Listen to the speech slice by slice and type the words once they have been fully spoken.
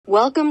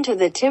Welcome to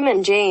the Tim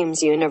and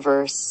James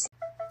universe.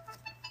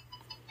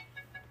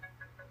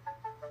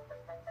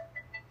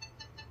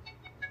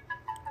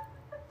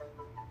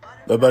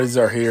 The buddies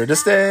are here to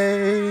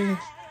stay.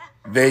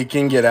 They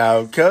can get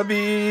out,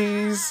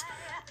 cubbies.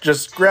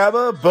 Just grab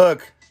a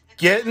book.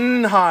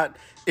 Getting hot.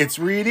 It's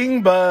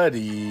reading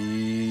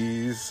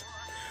buddies.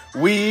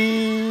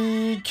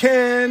 We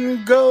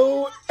can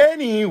go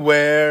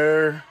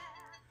anywhere.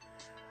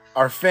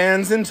 Our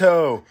fans in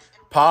tow.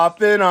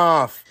 Popping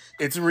off.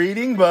 It's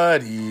reading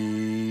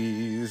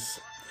buddies.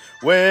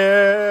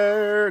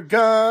 We're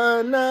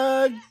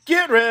gonna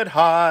get red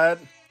hot.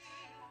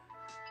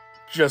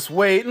 Just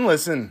wait and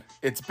listen.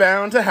 It's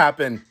bound to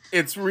happen.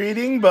 It's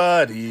reading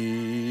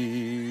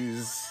buddies.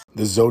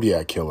 The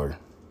Zodiac Killer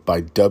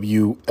by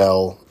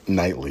W.L.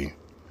 Knightley.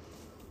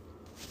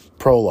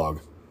 Prologue.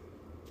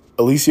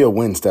 Alicia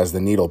winced as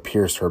the needle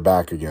pierced her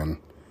back again.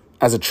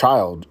 As a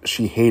child,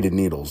 she hated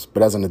needles,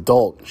 but as an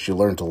adult, she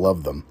learned to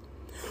love them.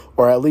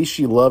 Or at least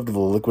she loved the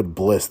liquid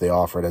bliss they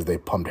offered as they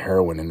pumped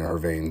heroin into her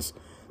veins.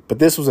 But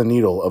this was a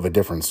needle of a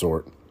different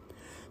sort.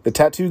 The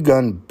tattoo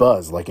gun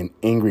buzzed like an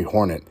angry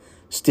hornet,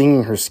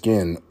 stinging her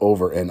skin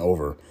over and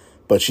over,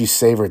 but she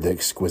savored the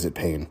exquisite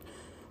pain.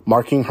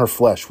 Marking her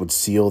flesh would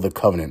seal the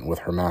covenant with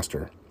her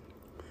master.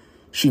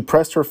 She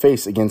pressed her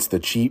face against the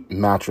cheap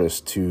mattress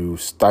to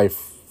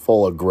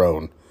stifle a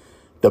groan.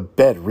 The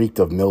bed reeked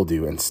of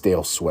mildew and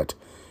stale sweat,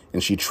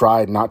 and she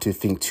tried not to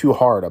think too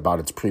hard about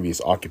its previous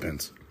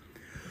occupants.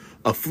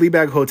 A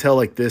Fleabag hotel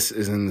like this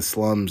is in the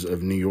slums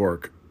of New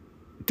York.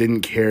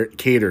 Didn't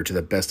cater to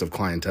the best of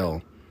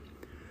clientele.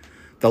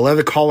 The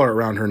leather collar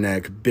around her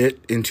neck bit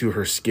into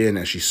her skin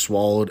as she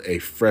swallowed a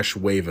fresh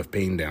wave of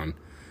pain down.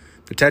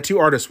 The tattoo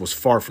artist was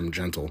far from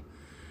gentle.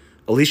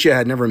 Alicia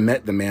had never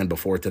met the man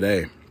before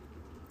today.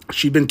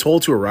 She'd been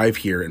told to arrive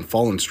here and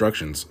follow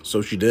instructions,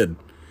 so she did.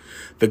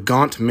 The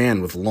gaunt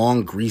man with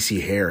long,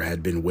 greasy hair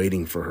had been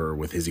waiting for her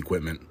with his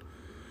equipment.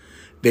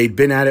 They'd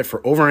been at it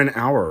for over an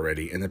hour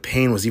already, and the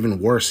pain was even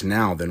worse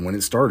now than when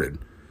it started.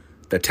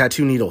 The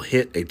tattoo needle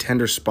hit a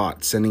tender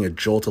spot, sending a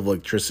jolt of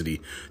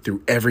electricity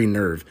through every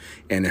nerve,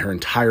 and her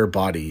entire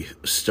body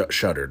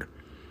shuddered.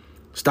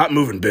 "Stop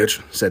moving, bitch,"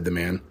 said the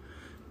man.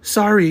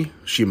 "Sorry,"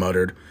 she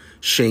muttered,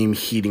 shame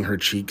heating her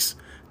cheeks.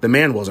 The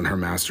man wasn't her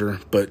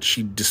master, but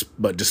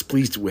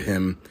displeased with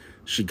him,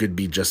 she could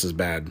be just as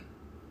bad.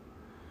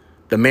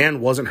 The man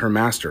wasn't her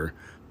master,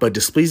 but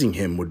displeasing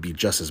him would be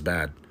just as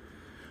bad.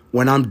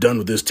 "When I'm done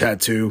with this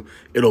tattoo,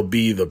 it'll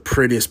be the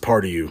prettiest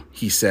part of you,"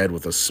 he said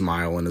with a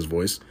smile in his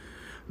voice.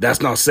 "That's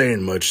not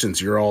saying much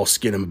since you're all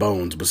skin and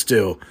bones, but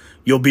still,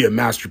 you'll be a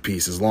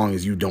masterpiece as long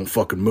as you don't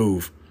fucking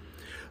move."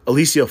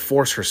 Alicia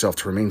forced herself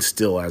to remain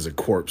still as a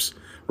corpse,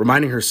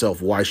 reminding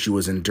herself why she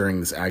was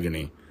enduring this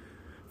agony.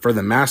 For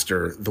the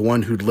master, the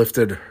one who'd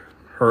lifted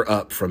her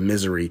up from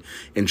misery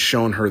and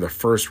shown her the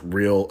first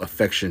real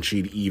affection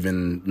she'd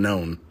even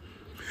known.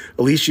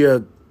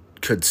 Alicia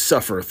could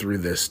suffer through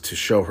this to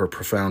show her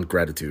profound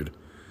gratitude.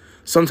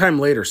 Sometime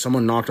later,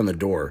 someone knocked on the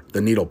door.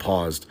 The needle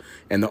paused,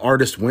 and the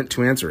artist went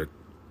to answer it.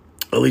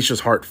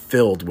 Alicia's heart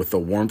filled with the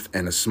warmth,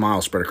 and a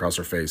smile spread across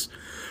her face.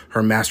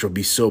 Her master would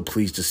be so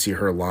pleased to see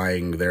her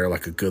lying there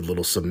like a good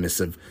little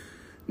submissive,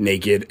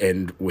 naked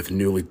and with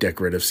newly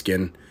decorative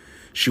skin.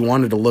 She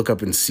wanted to look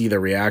up and see the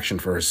reaction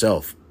for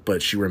herself,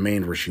 but she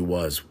remained where she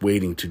was,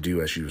 waiting to do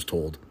as she was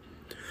told.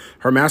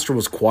 Her master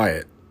was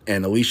quiet,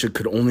 and Alicia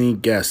could only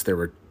guess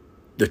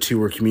the two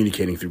were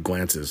communicating through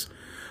glances.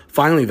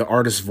 Finally, the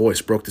artist's voice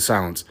broke the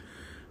silence.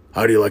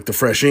 "How do you like the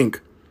fresh ink?"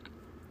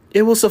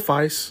 "It will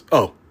suffice."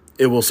 "Oh,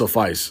 it will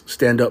suffice.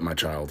 Stand up, my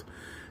child."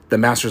 The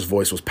master's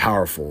voice was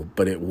powerful,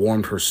 but it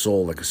warmed her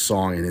soul like a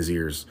song in his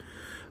ears.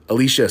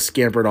 Alicia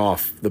scampered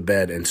off the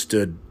bed and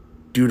stood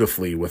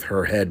dutifully with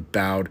her head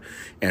bowed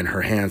and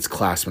her hands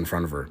clasped in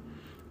front of her.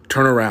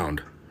 "Turn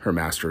around," her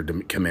master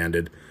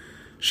commanded.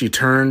 She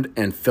turned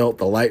and felt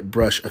the light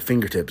brush of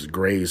fingertips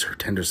graze her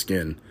tender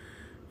skin.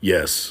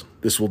 "Yes,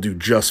 this will do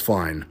just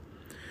fine."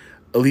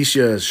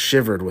 Alicia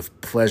shivered with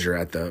pleasure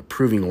at the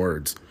approving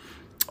words.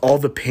 All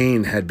the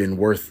pain had been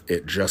worth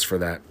it just for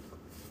that.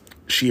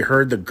 She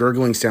heard the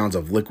gurgling sounds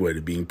of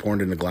liquid being poured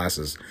into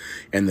glasses,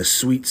 and the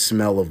sweet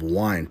smell of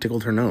wine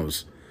tickled her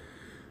nose.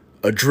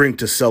 "A drink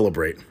to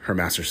celebrate," her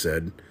master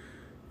said.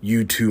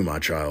 "You too, my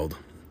child."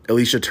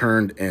 Alicia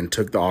turned and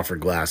took the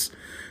offered glass.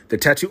 The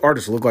tattoo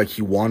artist looked like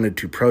he wanted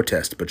to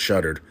protest, but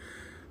shuddered.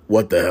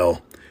 "What the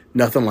hell?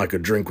 Nothing like a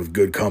drink with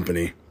good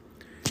company."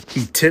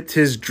 He tipped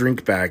his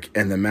drink back,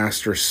 and the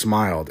master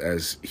smiled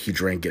as he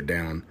drank it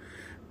down.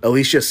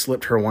 Alicia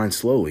slipped her wine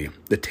slowly.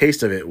 The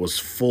taste of it was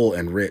full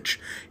and rich,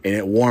 and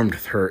it warmed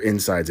her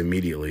insides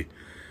immediately.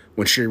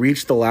 When she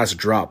reached the last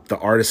drop, the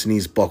artist's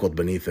knees buckled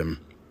beneath him.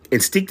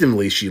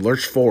 Instinctively, she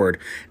lurched forward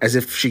as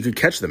if she could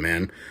catch the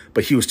man,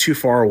 but he was too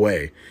far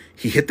away.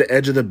 He hit the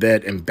edge of the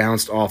bed and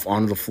bounced off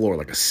onto the floor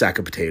like a sack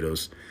of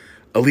potatoes.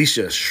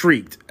 Alicia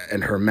shrieked,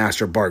 and her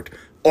master barked,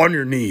 "On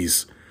your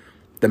knees!"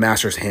 The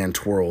master's hand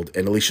twirled,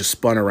 and Alicia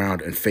spun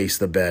around and faced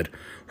the bed,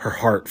 her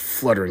heart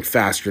fluttering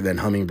faster than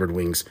hummingbird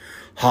wings.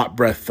 Hot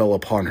breath fell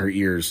upon her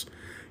ears.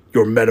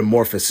 Your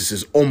metamorphosis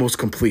is almost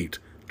complete.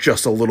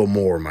 Just a little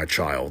more, my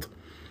child.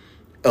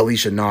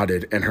 Alicia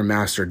nodded, and her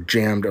master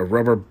jammed a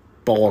rubber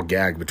ball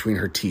gag between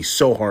her teeth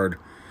so hard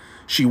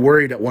she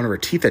worried that one of her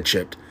teeth had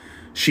chipped.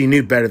 She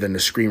knew better than to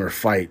scream or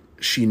fight.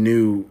 She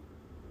knew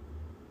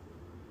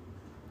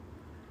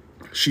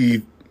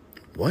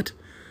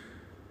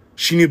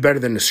better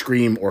than to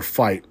scream or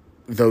fight,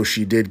 though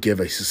she did give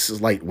a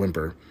slight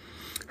whimper.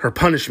 Her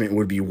punishment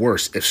would be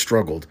worse if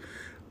struggled,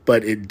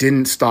 but it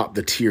didn't stop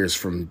the tears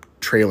from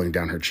trailing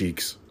down her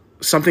cheeks.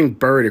 Something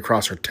burrowed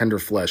across her tender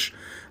flesh.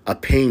 A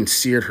pain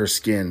seared her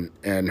skin,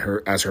 and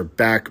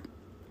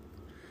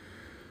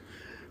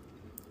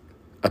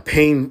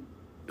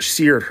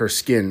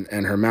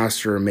her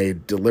master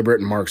made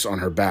deliberate marks on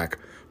her back.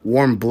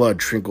 Warm blood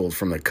trickled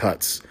from the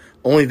cuts.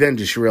 Only then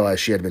did she realize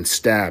she had been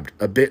stabbed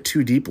a bit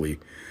too deeply,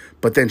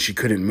 but then she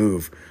couldn't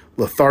move.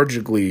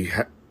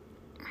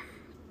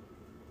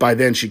 By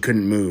then she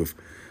couldn't move.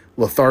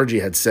 Lethargy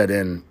had set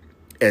in,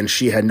 and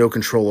she had no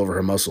control over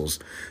her muscles.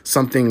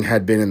 Something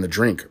had been in the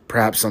drink,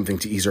 perhaps something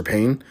to ease her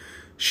pain.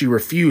 She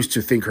refused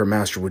to think her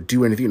master would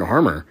do anything to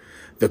harm her.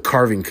 The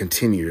carving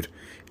continued,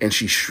 and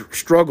she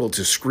struggled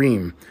to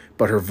scream,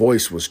 but her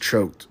voice was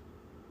choked.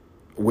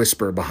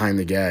 Whisper behind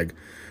the gag.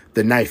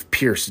 The knife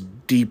pierced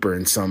deeper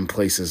in some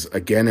places,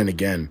 again and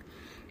again.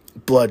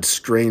 Blood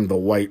stained the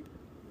white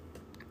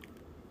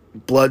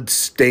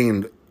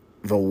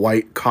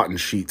cotton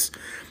sheets,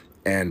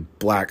 and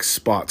black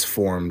spots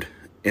formed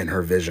in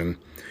her vision.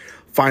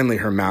 Finally,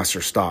 her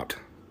master stopped.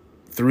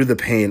 Through the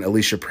pain,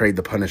 Alicia prayed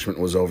the punishment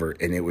was over,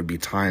 and it would be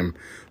time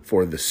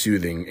for the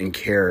soothing and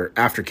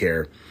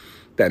aftercare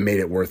that made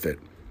it worth it.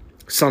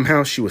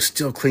 Somehow, she was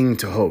still clinging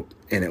to hope,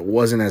 and it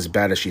wasn't as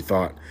bad as she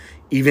thought.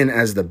 Even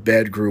as the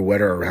bed grew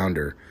wetter around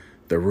her,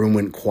 the room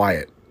went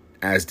quiet,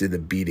 as did the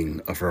beating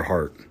of her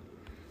heart.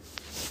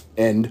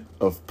 End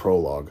of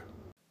prologue.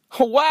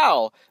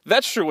 Wow,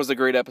 that sure was a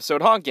great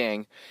episode, huh,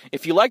 gang?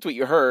 If you liked what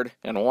you heard,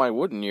 and why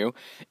wouldn't you,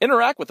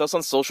 interact with us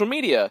on social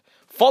media.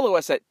 Follow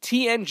us at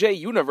TNJ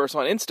Universe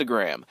on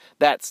Instagram.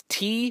 That's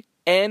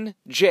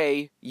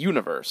TNJ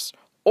Universe.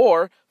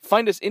 Or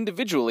find us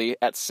individually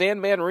at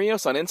Sandman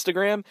Rios on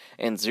Instagram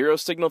and Zero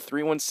Signal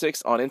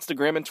 316 on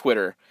Instagram and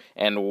Twitter.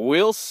 And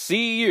we'll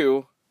see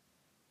you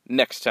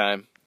next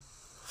time.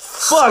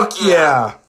 Fuck yeah!